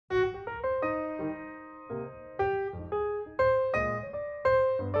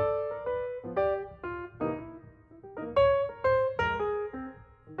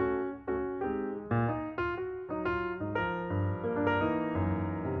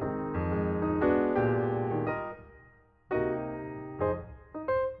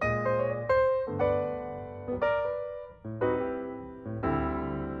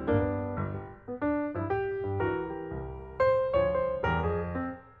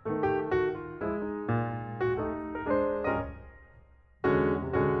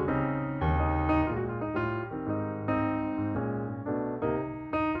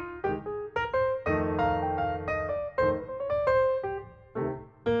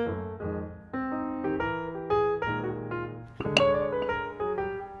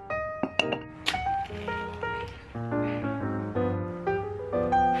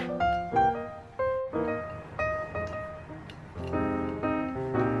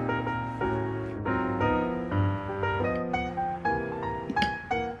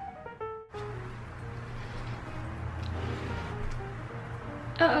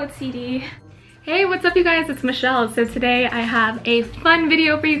OOTD. Hey, what's up you guys? It's Michelle. So today I have a fun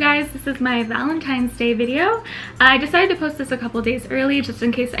video for you guys. This is my Valentine's Day video. I decided to post this a couple days early just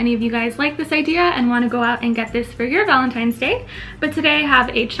in case any of you guys like this idea and want to go out and get this for your Valentine's Day. But today I have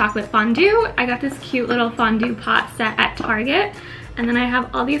a chocolate fondue. I got this cute little fondue pot set at Target. And then I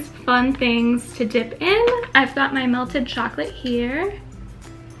have all these fun things to dip in. I've got my melted chocolate here.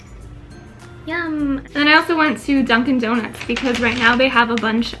 Yum. And then I also went to Dunkin Donuts because right now they have a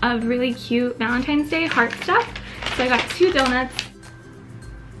bunch of really cute Valentine's Day heart stuff. So I got 2 donuts.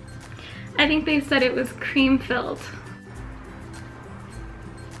 I think they said it was cream filled.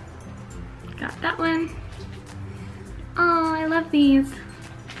 Got that one. Oh, I love these.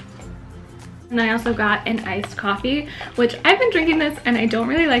 And then I also got an iced coffee, which I've been drinking this and I don't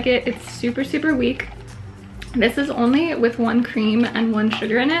really like it. It's super, super weak. This is only with 1 cream and 1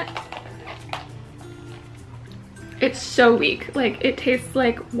 sugar in it. It's so weak. Like, it tastes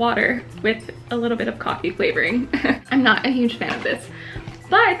like water with a little bit of coffee flavoring. I'm not a huge fan of this.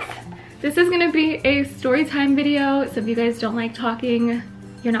 But this is gonna be a story time video, so if you guys don't like talking,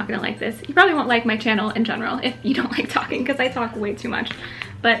 you're not gonna like this. You probably won't like my channel in general if you don't like talking, because I talk way too much.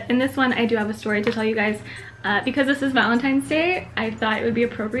 But in this one, I do have a story to tell you guys. Because this is Valentine's Day, I thought it would be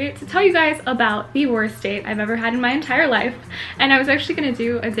appropriate to tell you guys about the worst date I've ever had in my entire life. And I was actually gonna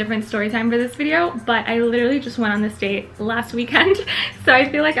do a different story time for this video, but I literally just went on this date last weekend. So I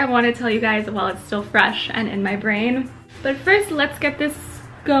feel like I want to tell you guys while it's still fresh and in my brain. But first, let's get this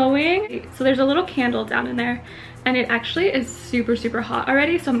going. So there's a little candle down in there, and it actually is super, super hot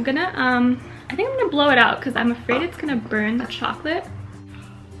already. So I'm gonna, I think I'm gonna blow it out because I'm afraid it's gonna burn the chocolate.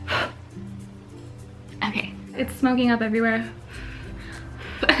 Okay, it's smoking up everywhere.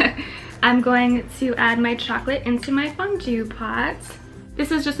 I'm going to add my chocolate into my fondue pot.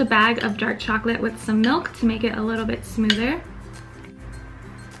 This is just a bag of dark chocolate with some milk to make it a little bit smoother.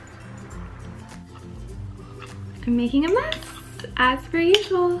 I'm making a mess, as per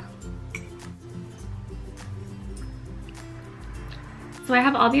usual. So I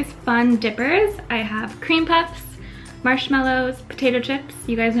have all these fun dippers. I have cream puffs, marshmallows, potato chips.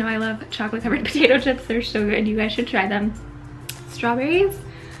 You guys know I love chocolate covered potato chips. They're so good. You guys should try them. Strawberries,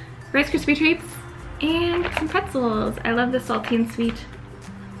 Rice Krispie treats, and some pretzels. I love the salty and sweet.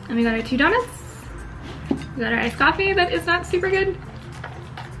 And we got our 2 donuts. We got our iced coffee that is not super good.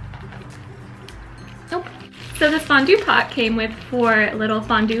 Nope. So this fondue pot came with 4 little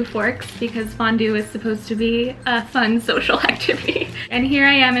fondue forks because fondue is supposed to be a fun social activity. And here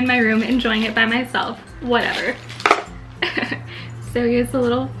I am in my room enjoying it by myself. Whatever. So here's the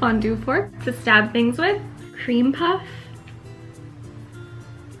little fondue fork to stab things with. Cream puff.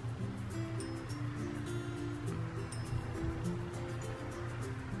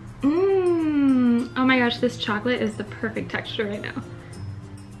 Mmm. Oh my gosh, this chocolate is the perfect texture right now.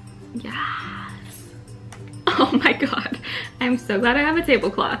 Yes. Oh my god. I'm so glad I have a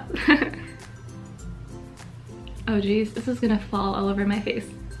tablecloth. Oh geez, this is gonna fall all over my face.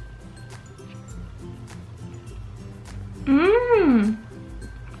 Mmm.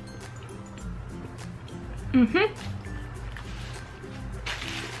 Mm-hmm.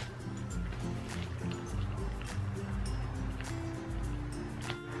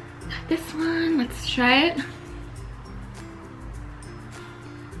 This one, let's try it.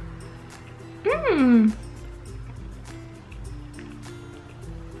 Mmm.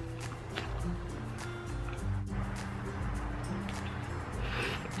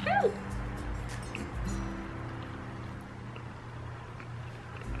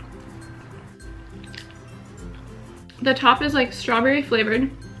 The top is like strawberry flavored,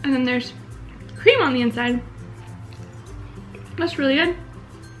 and then there's cream on the inside. That's really good.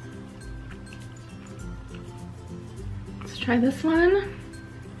 Let's try this one.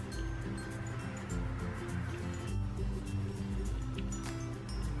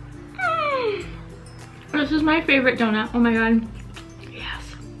 This is my favorite donut. Oh my god.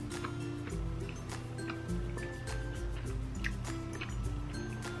 Yes.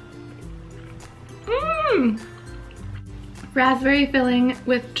 Mmm. Raspberry filling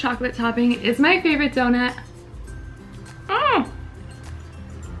with chocolate topping is my favorite donut. Mm.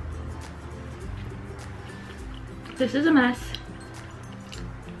 This is a mess.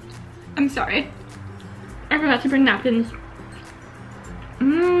 I'm sorry. I forgot to bring napkins.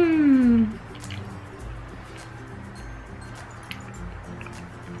 Mmm.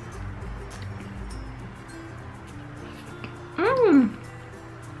 Mmm.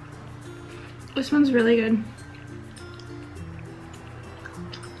 This one's really good.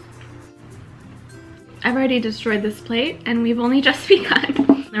 I've already destroyed this plate and we've only just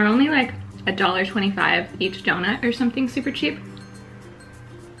begun. They're only like $1.25 each donut or something super cheap.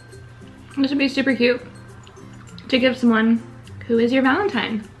 This would be super cute to give someone who is your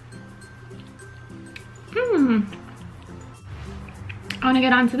Valentine. I want to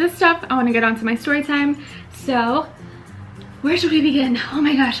get onto this stuff. I want to get onto my story time. So where should we begin? Oh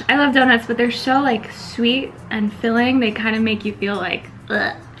my gosh, I love donuts, but they're so like sweet and filling. They kind of make you feel like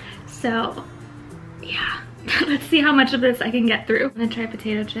ugh. So yeah, let's see how much of this I can get through. I'm gonna try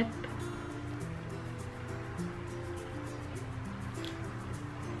potato chip.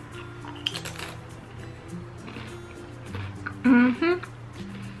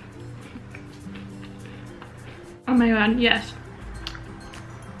 Oh my god, yes.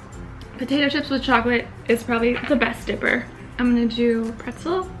 Potato chips with chocolate is probably the best dipper. I'm gonna do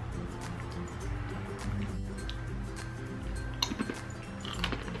pretzel.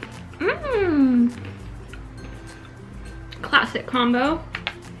 Classic combo.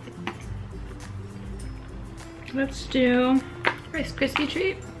 Let's do Rice Krispie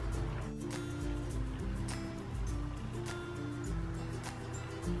treat.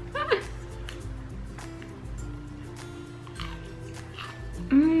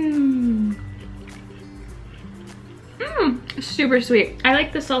 Super sweet. I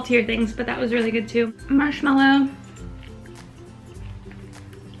like the saltier things, but that was really good too. Marshmallow.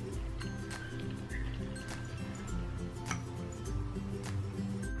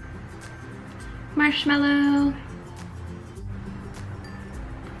 Marshmallow.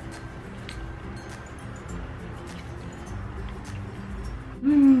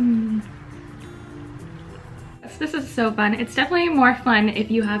 This is so fun. It's definitely more fun if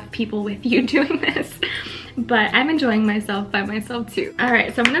you have people with you doing this, but I'm enjoying myself by myself too. All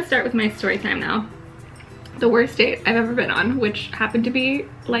right, so I'm gonna start with my story time now. The worst date I've ever been on, which happened to be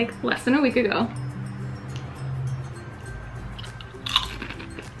like less than a week ago.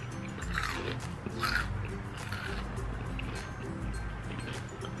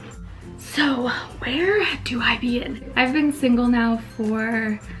 So where do I begin? I've been single now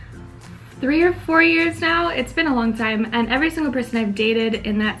for 3 or 4 years now. It's been a long time, and every single person I've dated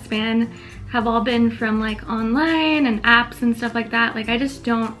in that span have all been from like online and apps and stuff like that. Like I just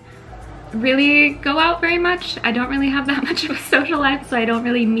don't really go out very much. I don't really have that much of a social life, so I don't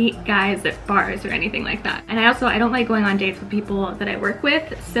really meet guys at bars or anything like that. And I don't like going on dates with people that I work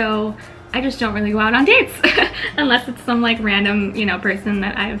with, so I just don't really go out on dates unless it's some like random, you know, person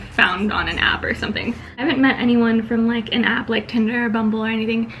that I've found on an app or something. I haven't met anyone from like an app like Tinder or Bumble or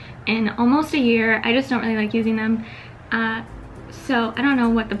anything in almost a year. I just don't really like using them. So I don't know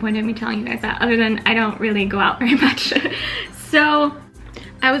what the point of me telling you guys that, other than I don't really go out very much. So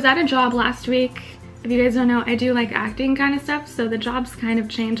I was at a job last week. If you guys don't know, I do like acting kind of stuff, so the jobs kind of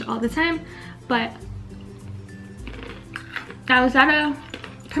change all the time. But I was at a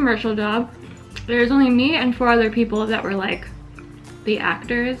commercial job. There's only me and 4 other people that were like the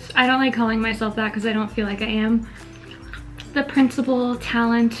actors. I don't like calling myself that because I don't feel like I am. The principal,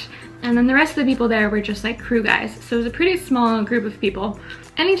 talent, and then the rest of the people there were just like crew guys. So it was a pretty small group of people.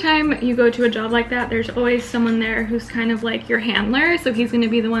 Anytime you go to a job like that, there's always someone there who's kind of like your handler. So he's gonna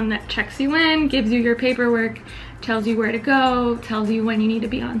be the one that checks you in, gives you your paperwork, tells you where to go, tells you when you need to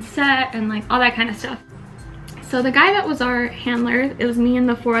be on set, and like all that kind of stuff. So the guy that was our handler, it was me and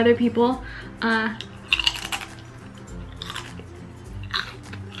the 4 other people.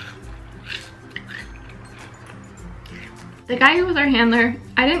 The guy who was our handler,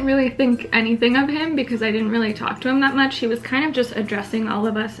 I didn't really think anything of him because I didn't really talk to him that much. He was kind of just addressing all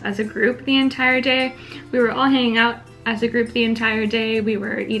of us as a group the entire day. We were all hanging out as a group the entire day. We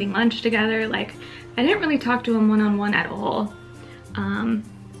were eating lunch together. Like, I didn't really talk to him one-on-one at all.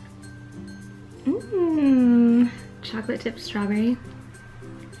 Chocolate chip strawberry.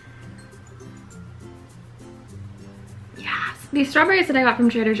 Yes. These strawberries that I got from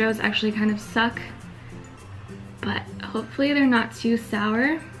Trader Joe's actually kind of suck, but hopefully they're not too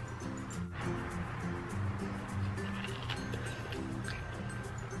sour.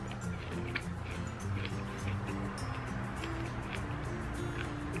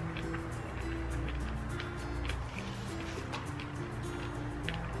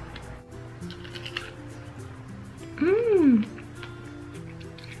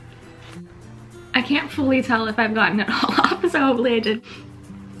 I can't fully tell if I've gotten it all off, so hopefully I did.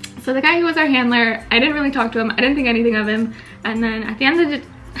 So the guy who was our handler, I didn't really talk to him. I didn't think anything of him. And then at the end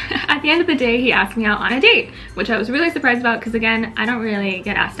of the day, he asked me out on a date, which I was really surprised about because, again, I don't really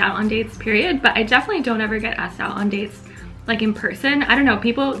get asked out on dates, period. But I definitely don't ever get asked out on dates like in person. I don't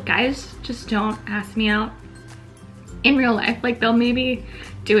know, guys just don't ask me out in real life. Like, they'll maybe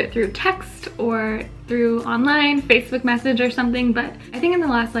do it through text or through online, Facebook message or something. But I think in the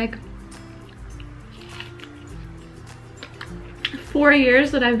last like 4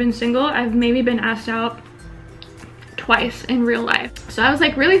 years that I've been single, I've maybe been asked out twice in real life. So I was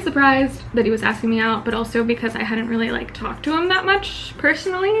like really surprised that he was asking me out, but also because I hadn't really like talked to him that much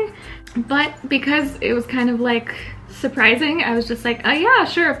personally. But because it was kind of like surprising, I was just like, oh yeah,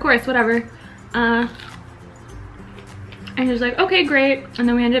 sure, of course, whatever. And he was like, okay, great. And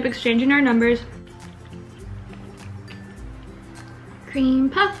then we ended up exchanging our numbers. Cream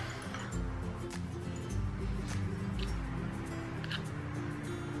puff.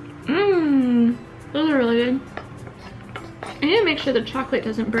 Mmm, those are really good. I need to make sure the chocolate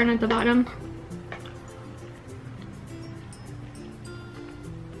doesn't burn at the bottom.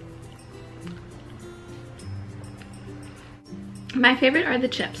 My favorite are the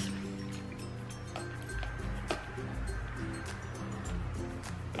chips.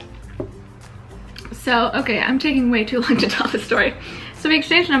 So, okay, I'm taking way too long to tell the story. So we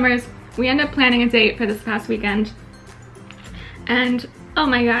exchanged numbers. We ended up planning a date for this past weekend. And oh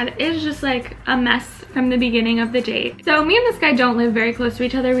my god, it's just like a mess from the beginning of the date. So me and this guy don't live very close to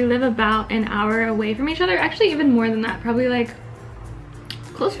each other. We live about an hour away from each other. Actually, even more than that, probably like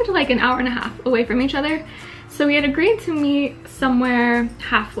closer to like an hour and a half away from each other. So we had agreed to meet somewhere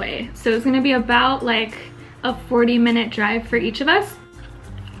halfway. So it's gonna be about like a 40-minute drive for each of us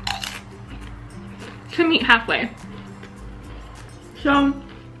to meet halfway. So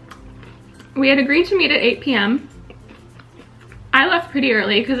we had agreed to meet at 8 p.m. I left pretty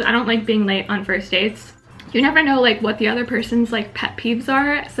early because I don't like being late on first dates. You never know like what the other person's like pet peeves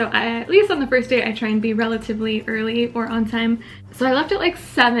are. So at least on the first date, I try and be relatively early or on time. So I left at like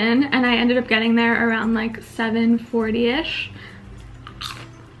 7 and I ended up getting there around like 7:40-ish.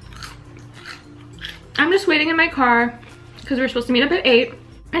 I'm just waiting in my car because we're supposed to meet up at 8.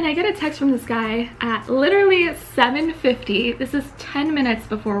 And I get a text from this guy at literally 7:50. This is 10 minutes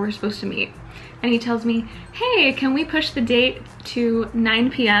before we're supposed to meet. And he tells me, hey, can we push the date to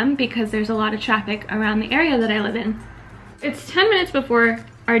 9 p.m. because there's a lot of traffic around the area that I live in. It's 10 minutes before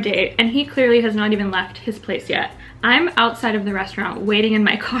our date and he clearly has not even left his place yet. I'm outside of the restaurant waiting in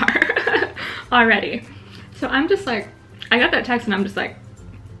my car already. So I'm just like, I got that text and I'm just like,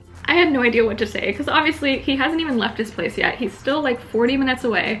 I had no idea what to say because obviously he hasn't even left his place yet. He's still like 40 minutes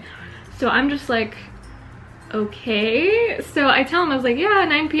away. So I'm just like, okay. So I tell him, I was like, yeah,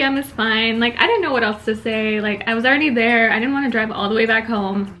 9 p.m. is fine. Like, I didn't know what else to say. Like, I was already there. I didn't want to drive all the way back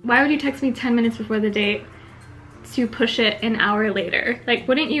home. Why would you text me 10 minutes before the date to push it an hour later? Like,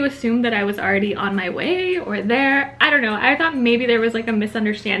 wouldn't you assume that I was already on my way or there? I don't know. I thought maybe there was like a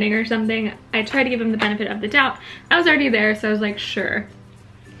misunderstanding or something. I tried to give him the benefit of the doubt. I was already there, so I was like, sure.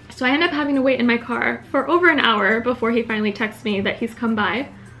 So I ended up having to wait in my car for over an hour before he finally texts me that he's come by.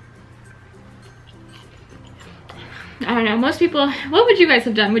 I don't know, most people, what would you guys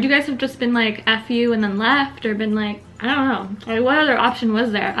have done? Would you guys have just been like, F you and then left, or been like, I don't know, like what other option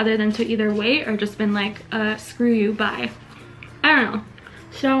was there other than to either wait or just been like, screw you, bye. I don't know.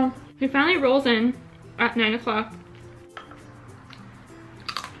 So he finally rolls in at 9 o'clock.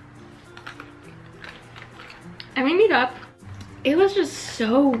 And we meet up. It was just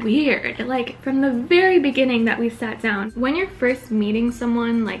so weird. Like from the very beginning that we sat down, when you're first meeting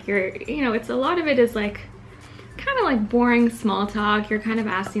someone, like you know, it's a lot of it is like, kind of like boring small talk. You're kind of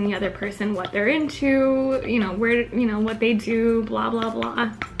asking the other person what they're into, you know, where, you know, what they do, blah, blah,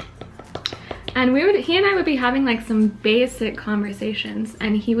 blah. And he and I would be having like some basic conversations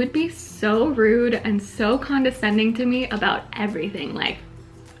and he would be so rude and so condescending to me about everything. Like,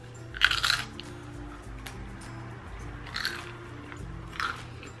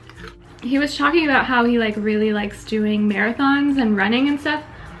 he was talking about how he like really likes doing marathons and running and stuff.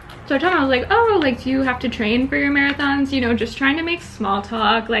 So I told him, I was like, oh, like, do you have to train for your marathons? You know, just trying to make small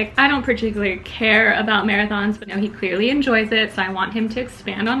talk. Like, I don't particularly care about marathons, but you know, he clearly enjoys it, so I want him to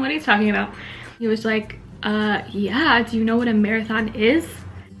expand on what he's talking about. He was like, yeah, do you know what a marathon is?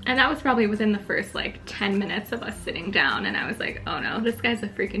 And that was probably within the first, like, 10 minutes of us sitting down, and I was like, oh no, this guy's a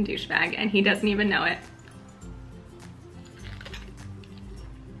freaking douchebag, and he doesn't even know it.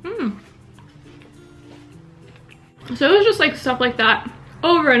 So it was just, like, stuff like that.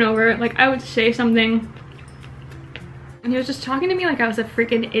 Over and over. Like, I would say something and he was just talking to me like I was a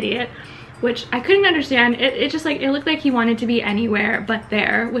freaking idiot, which I couldn't understand. It just like, it looked like he wanted to be anywhere but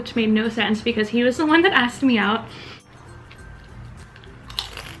there, which made no sense because he was the one that asked me out.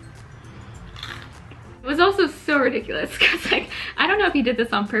 It was also so ridiculous because like, I don't know if he did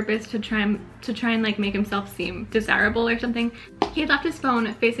this on purpose to try and like make himself seem desirable or something. He had left his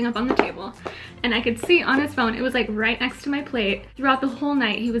phone facing up on the table, and I could see on his phone, it was like right next to my plate. Throughout the whole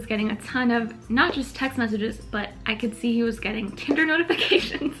night, he was getting a ton of, not just text messages, but I could see he was getting Tinder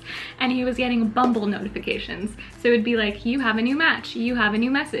notifications and he was getting Bumble notifications. So it would be like, you have a new match, you have a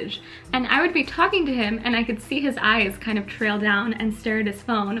new message. And I would be talking to him and I could see his eyes kind of trail down and stare at his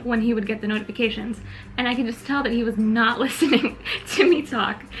phone when he would get the notifications. And I could just tell that he was not listening to me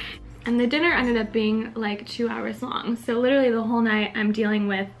talk. And the dinner ended up being like 2 hours long. So literally the whole night I'm dealing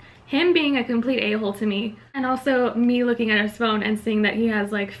with him being a complete a-hole to me, and also me looking at his phone and seeing that he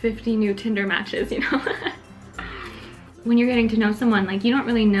has like 50 new Tinder matches, you know? When you're getting to know someone, like, you don't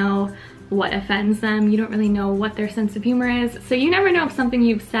really know what offends them, you don't really know what their sense of humor is, so you never know if something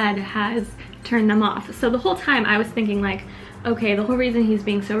you've said has turned them off. So the whole time I was thinking like, okay, the whole reason he's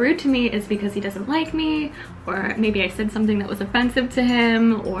being so rude to me is because he doesn't like me, or maybe I said something that was offensive to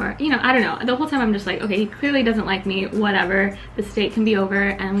him, or, you know, I don't know. The whole time I'm just like, okay, he clearly doesn't like me, whatever, this date can be over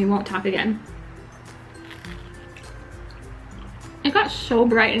and we won't talk again. It got so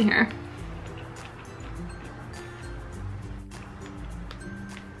bright in here.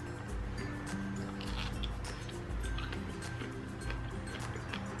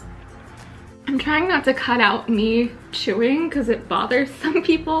 I'm trying not to cut out me chewing because it bothers some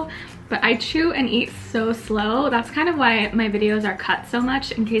people, but I chew and eat so slow. That's kind of why my videos are cut so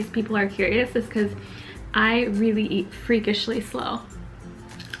much, in case people are curious, is because I really eat freakishly slow.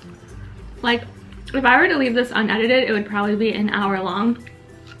 Like, if I were to leave this unedited, it would probably be an hour long,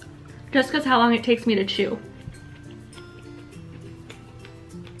 just because how long it takes me to chew.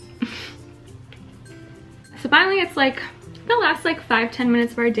 So finally it's like the last like 5-10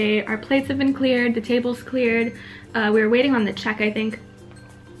 minutes of our day. Our plates have been cleared, the table's cleared, we were waiting on the check, I think.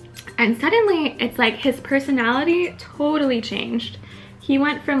 And suddenly it's like his personality totally changed. He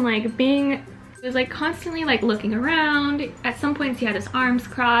went from like being, he was like constantly like looking around. At some points he had his arms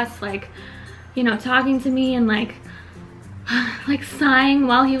crossed, like, you know, talking to me and like sighing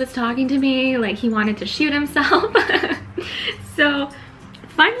while he was talking to me, like he wanted to shoot himself. So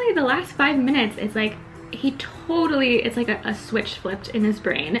finally the last 5 minutes, it's like he totally, it's like a switch flipped in his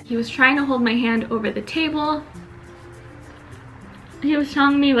brain. He was trying to hold my hand over the table. He was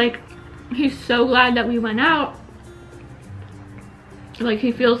telling me like he's so glad that we went out. Like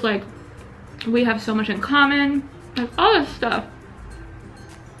he feels like we have so much in common, like all this stuff.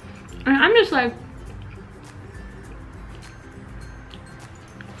 And I'm just like,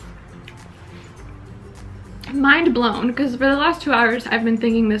 mind blown, because for the last 2 hours I've been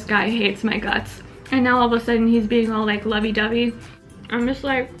thinking this guy hates my guts, and now all of a sudden he's being all like lovey-dovey. I'm just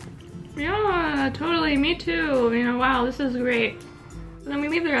like, yeah, totally, me too, you know, wow, this is great. So then we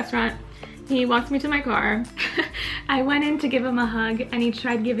leave the restaurant. He walks me to my car. I went in to give him a hug and he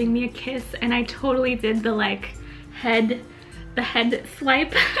tried giving me a kiss, and I totally did the like head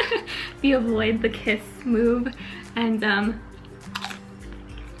swipe, the avoid the kiss move, and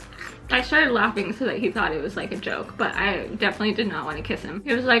I started laughing so that he thought it was like a joke, but I definitely did not want to kiss him.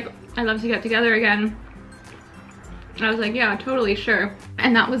 He was like, I'd love to get together again. I was like, yeah, totally, sure.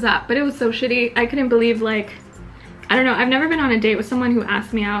 And that was that. But it was so shitty. I couldn't believe, like, I don't know, I've never been on a date with someone who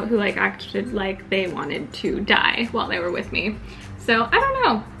asked me out who like acted like they wanted to die while they were with me. So I don't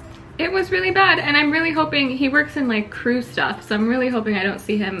know. It was really bad, and I'm really hoping, he works in like crew stuff, so I'm really hoping I don't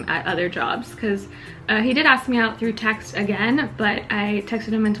see him at other jobs, because he did ask me out through text again, but I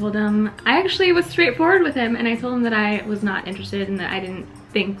texted him and told him, I actually was straightforward with him, and I told him that I was not interested and that I didn't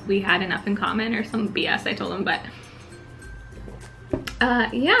think we had enough in common, or some BS I told him. But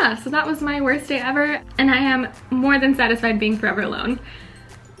yeah, so that was my worst day ever, and I am more than satisfied being forever alone,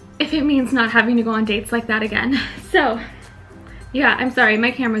 if it means not having to go on dates like that again. So yeah, I'm sorry,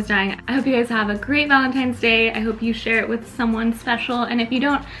 my camera's dying. I hope you guys have a great Valentine's Day. I hope you share it with someone special, and if you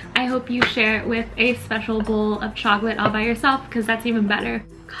don't, I hope you share it with a special bowl of chocolate all by yourself, because that's even better.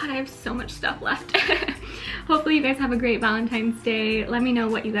 God, I have so much stuff left. Hopefully you guys have a great Valentine's Day. Let me know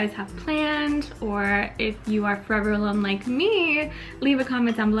what you guys have planned, or if you are forever alone like me, leave a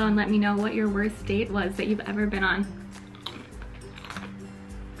comment down below and let me know what your worst date was that you've ever been on.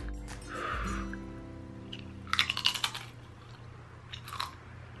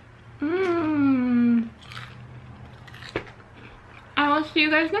 I will see you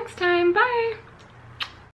guys next time. Bye!